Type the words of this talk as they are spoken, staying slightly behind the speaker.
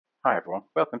Hi everyone,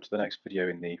 welcome to the next video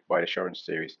in the Wide Assurance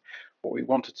series. What we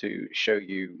wanted to show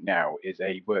you now is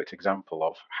a worked example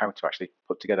of how to actually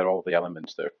put together all the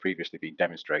elements that have previously been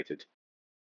demonstrated.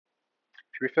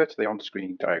 If you refer to the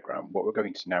on-screen diagram, what we're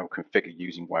going to now configure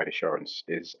using Wide Assurance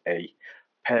is a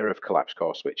pair of collapse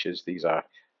core switches. These are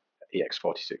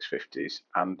EX4650s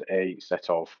and a set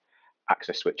of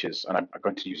access switches, and I'm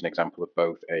going to use an example of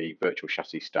both a virtual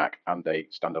chassis stack and a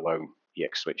standalone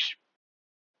EX switch.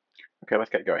 Okay,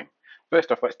 let's get going.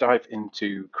 First off, let's dive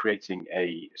into creating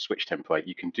a switch template.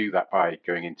 You can do that by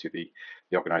going into the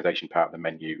organization part of the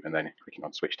menu and then clicking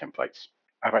on switch templates.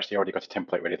 I've actually already got a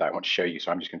template ready that I want to show you,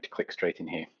 so I'm just going to click straight in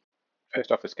here.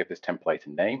 First off, let's give this template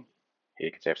a name. Here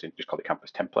you can say just call it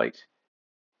campus template.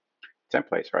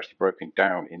 Templates are actually broken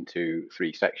down into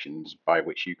three sections by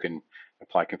which you can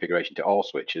apply configuration to all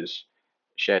switches,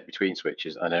 shared between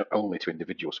switches, and then only to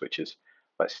individual switches.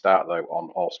 Let's start though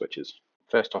on all switches.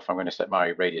 First off, I'm going to set my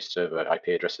radius server IP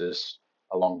addresses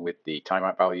along with the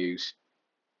timeout values.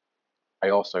 I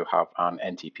also have an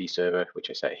NTP server, which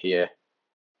I set here.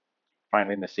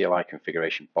 Finally, in the CLI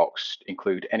configuration box,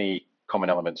 include any common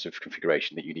elements of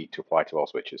configuration that you need to apply to all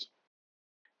switches.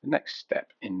 The next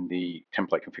step in the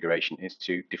template configuration is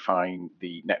to define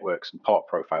the networks and port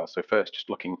profiles. So first, just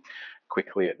looking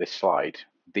quickly at this slide,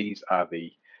 these are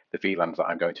the VLANs that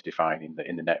I'm going to define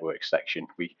in the network section.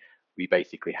 We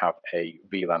basically have a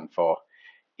VLAN for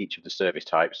each of the service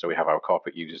types. So we have our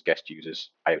corporate users, guest users,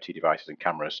 IoT devices, and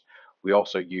cameras. We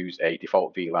also use a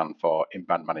default VLAN for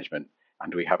in-band management,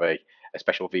 and we have a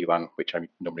special VLAN, which I'm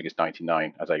numbering as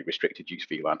 99, as a restricted use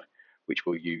VLAN, which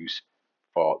we'll use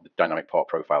for the dynamic port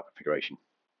profile configuration.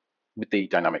 With the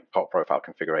dynamic port profile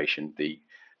configuration, the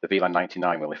VLAN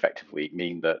 99 will effectively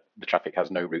mean that the traffic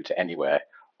has no route to anywhere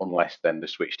unless then the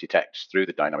switch detects through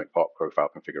the dynamic port profile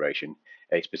configuration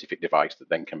a specific device that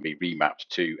then can be remapped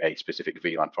to a specific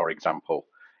VLAN, for example,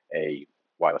 a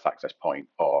wireless access point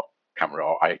or camera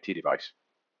or IoT device.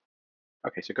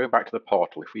 Okay, so going back to the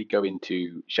portal, if we go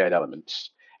into shared elements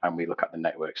and we look at the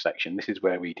network section, this is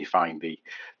where we define the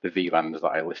VLANs that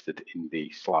I listed in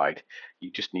the slide. You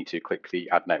just need to click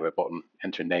the add network button,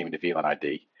 enter a name and a VLAN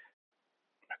ID.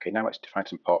 Okay, now let's define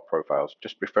some port profiles.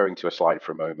 Just referring to a slide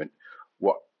for a moment,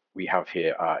 what we have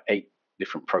here are 8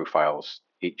 different profiles,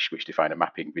 each which define a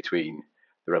mapping between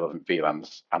the relevant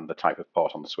VLANs and the type of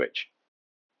port on the switch.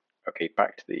 Okay,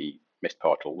 back to the MIST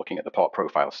portal, looking at the port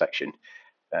profile section,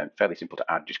 fairly simple to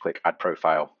add, just click add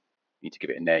profile, you need to give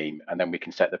it a name, and then we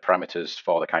can set the parameters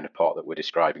for the kind of port that we're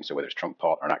describing, so whether it's trunk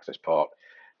port or an access port,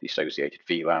 the associated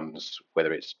VLANs,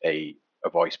 whether it's a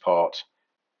voice port.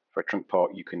 For a trunk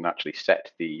port, you can actually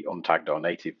set the untagged or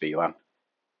native VLAN.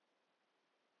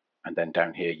 And then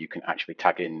down here, you can actually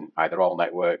tag in either all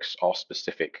networks or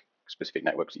specific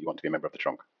networks that you want to be a member of the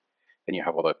trunk. Then you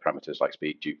have other parameters like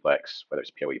speed, duplex, whether it's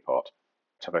a PoE port.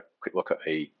 Let's have a quick look at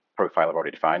a profile I've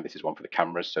already defined. This is one for the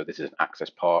cameras. So this is an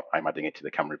access port. I'm adding it to the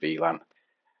camera VLAN.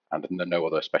 And there are no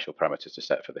other special parameters to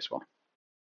set for this one.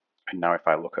 And now if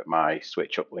I look at my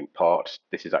switch uplink port,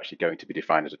 this is actually going to be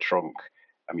defined as a trunk.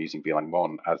 I'm using VLAN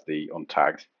 1 as the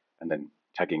untagged, and then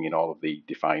tagging in all of the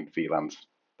defined VLANs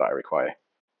that I require.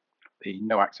 The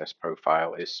no access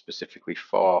profile is specifically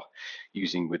for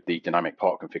using with the dynamic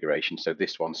port configuration. So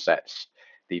this one sets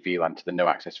the VLAN to the no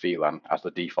access VLAN as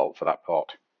the default for that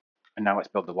port. And now let's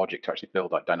build the logic to actually build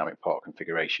that dynamic port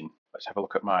configuration. Let's have a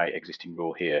look at my existing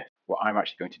rule here. What I'm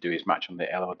actually going to do is match on the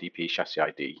LLDP chassis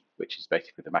ID, which is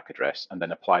basically the MAC address, and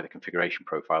then apply the configuration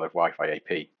profile of Wi-Fi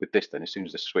AP. With this then, as soon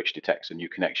as the switch detects a new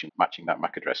connection matching that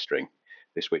MAC address string,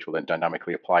 this switch will then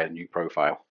dynamically apply a new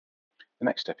profile. The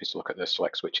next step is to look at the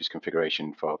select switches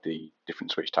configuration for the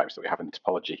different switch types that we have in the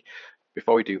topology.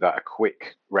 Before we do that, a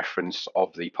quick reference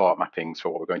of the port mappings for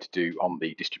what we're going to do on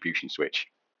the distribution switch.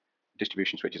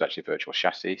 Distribution switch is actually a virtual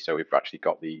chassis, so we've actually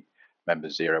got the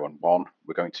members 0 and 1.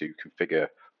 We're going to configure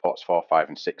ports 4, 5,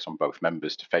 and 6 on both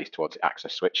members to face towards the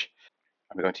access switch.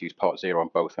 And we're going to use port 0 on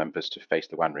both members to face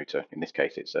the WAN router. In this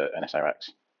case, it's an SRX.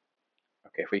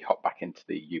 Okay, if we hop back into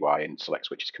the UI and select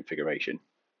switches configuration,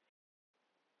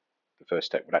 the first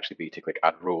step would actually be to click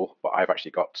add rule, but I've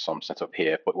actually got some set up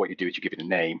here. But what you do is you give it a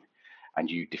name and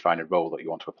you define a role that you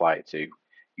want to apply it to.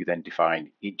 You then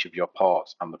define each of your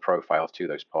ports and the profiles to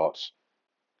those ports.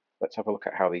 Let's have a look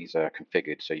at how these are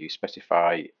configured. So you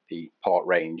specify the port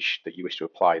range that you wish to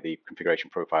apply the configuration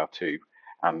profile to,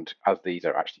 and as these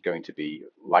are actually going to be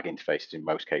lag interfaces in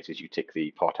most cases, you tick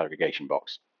the port aggregation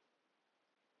box.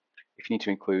 If you need to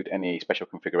include any special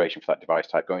configuration for that device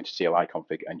type, go into CLI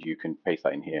config and you can paste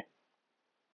that in here.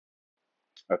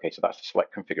 Okay, so that's the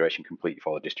select configuration complete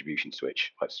for the distribution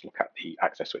switch. Let's look at the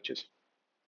access switches.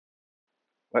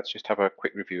 Let's just have a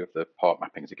quick review of the port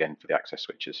mappings again for the access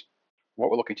switches. What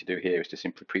we're looking to do here is to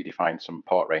simply predefine some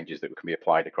port ranges that can be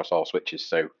applied across all switches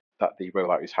so that the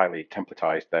rollout is highly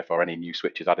templatized, therefore any new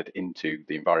switches added into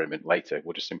the environment later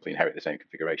will just simply inherit the same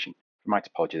configuration. For my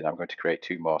topology then I'm going to create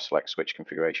two more select switch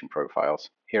configuration profiles.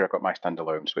 Here I've got my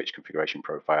standalone switch configuration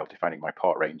profile defining my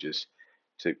port ranges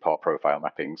to port profile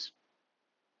mappings.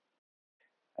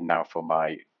 And now for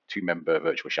my two-member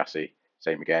virtual chassis,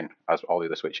 same again as all the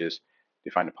other switches,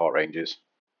 define the port ranges,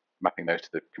 mapping those to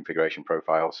the configuration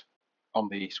profiles. On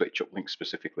the switch uplink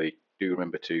specifically, do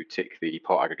remember to tick the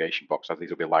port aggregation box as these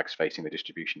will be lags facing the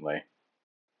distribution layer.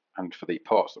 And for the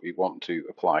ports that we want to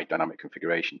apply dynamic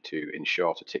configuration to,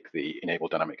 ensure to tick the enable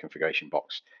dynamic configuration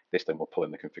box. This then will pull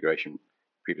in the configuration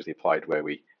previously applied where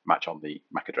we match on the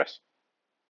MAC address.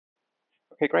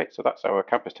 Okay, great. So that's our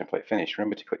campus template finished.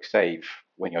 Remember to click save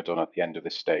when you're done at the end of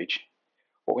this stage.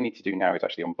 What we need to do now is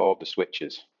actually onboard the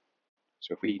switches.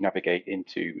 So if we navigate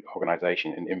into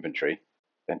organization and inventory,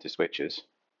 then to switches,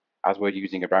 as we're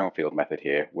using a brownfield method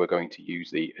here, we're going to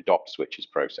use the adopt switches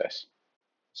process.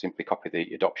 Simply copy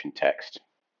the adoption text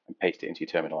and paste it into your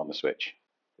terminal on the switch.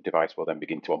 The device will then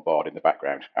begin to onboard in the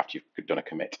background after you've done a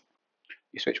commit.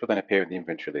 Your switch will then appear in the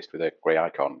inventory list with a grey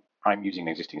icon. I'm using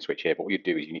an existing switch here, but what you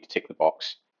do is you need to tick the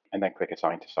box and then click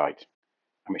Assign to Site.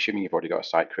 I'm assuming you've already got a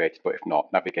site created, but if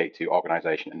not, navigate to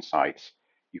Organization and Sites.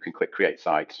 You can click Create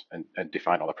Site and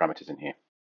define all the parameters in here.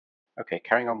 Okay,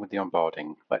 carrying on with the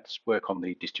onboarding, let's work on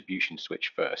the distribution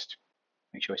switch first.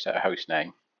 Make sure we set a host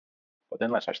name, but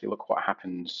then let's actually look what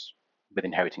happens with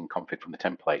inheriting config from the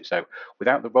template. So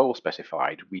without the role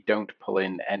specified, we don't pull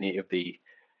in any of the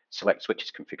select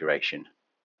switches configuration.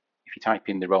 If you type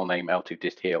in the role name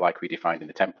L2dist here like we defined in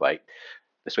the template,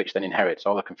 the switch then inherits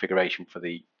all the configuration for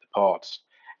the ports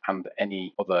and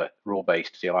any other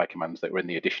role-based CLI commands that were in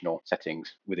the additional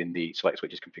settings within the select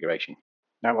switches configuration.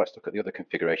 Now let's look at the other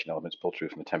configuration elements pulled through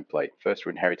from the template. First,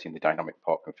 we're inheriting the dynamic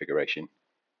port configuration,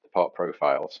 the port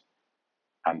profiles,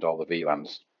 and all the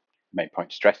VLANs. The main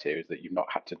point to stress here is that you've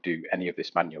not had to do any of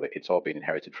this manually. It's all been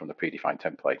inherited from the predefined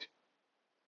template.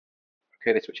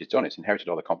 Okay, this switch is done. It's inherited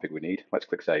all the config we need. Let's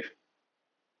click Save.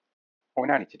 What we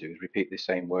now need to do is repeat this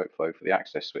same workflow for the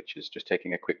access switches, just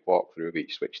taking a quick walkthrough of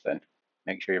each switch then.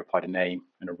 Make sure you applied a name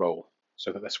and a role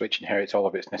so that the switch inherits all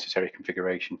of its necessary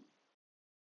configuration.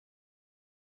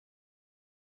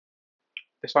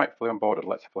 This site fully onboarded,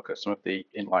 let's have a look at some of the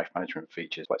in-life management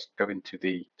features. Let's go into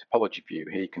the topology view.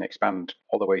 Here you can expand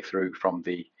all the way through from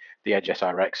the edge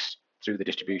SRX through the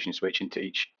distribution switch into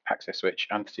each access switch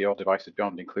and to your devices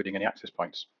beyond, including any access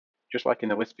points. Just like in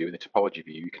the list view, in the topology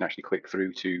view, you can actually click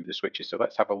through to the switches. So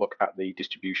let's have a look at the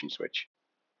distribution switch.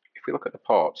 If we look at the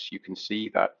ports, you can see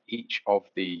that each of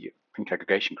the link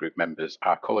aggregation group members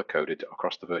are color-coded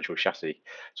across the virtual chassis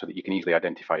so that you can easily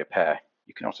identify a pair.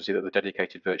 You can also see that the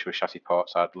dedicated virtual chassis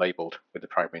ports are labeled with the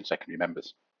primary and secondary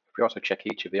members. If we also check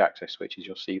each of the access switches,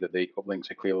 you'll see that the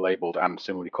uplinks are clearly labeled and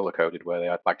similarly color-coded where they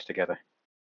are bagged together.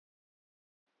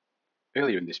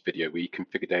 Earlier in this video, we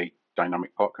configured a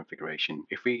dynamic port configuration.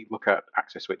 If we look at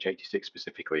access switch 86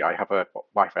 specifically, I have a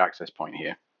Wi-Fi access point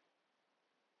here.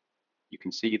 You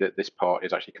can see that this port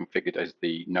is actually configured as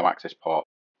the no access port.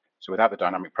 So without the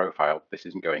dynamic profile, this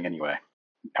isn't going anywhere.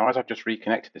 Now, as I've just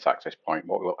reconnected this access point,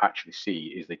 what we'll actually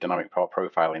see is the dynamic port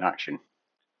profile in action.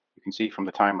 You can see from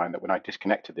the timeline that when I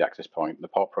disconnected the access point, the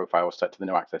port profile was set to the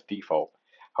no access default.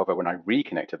 However, when I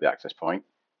reconnected the access point,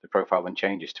 the profile then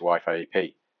changes to Wi-Fi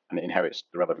AP and it inherits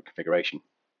the relevant configuration.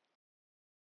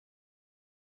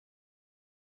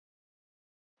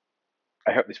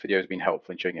 I hope this video has been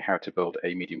helpful in showing you how to build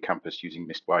a medium campus using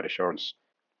Mist Wide Assurance.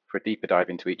 For a deeper dive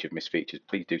into each of Mist features,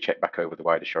 please do check back over the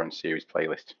Wide Assurance series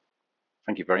playlist.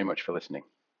 Thank you very much for listening.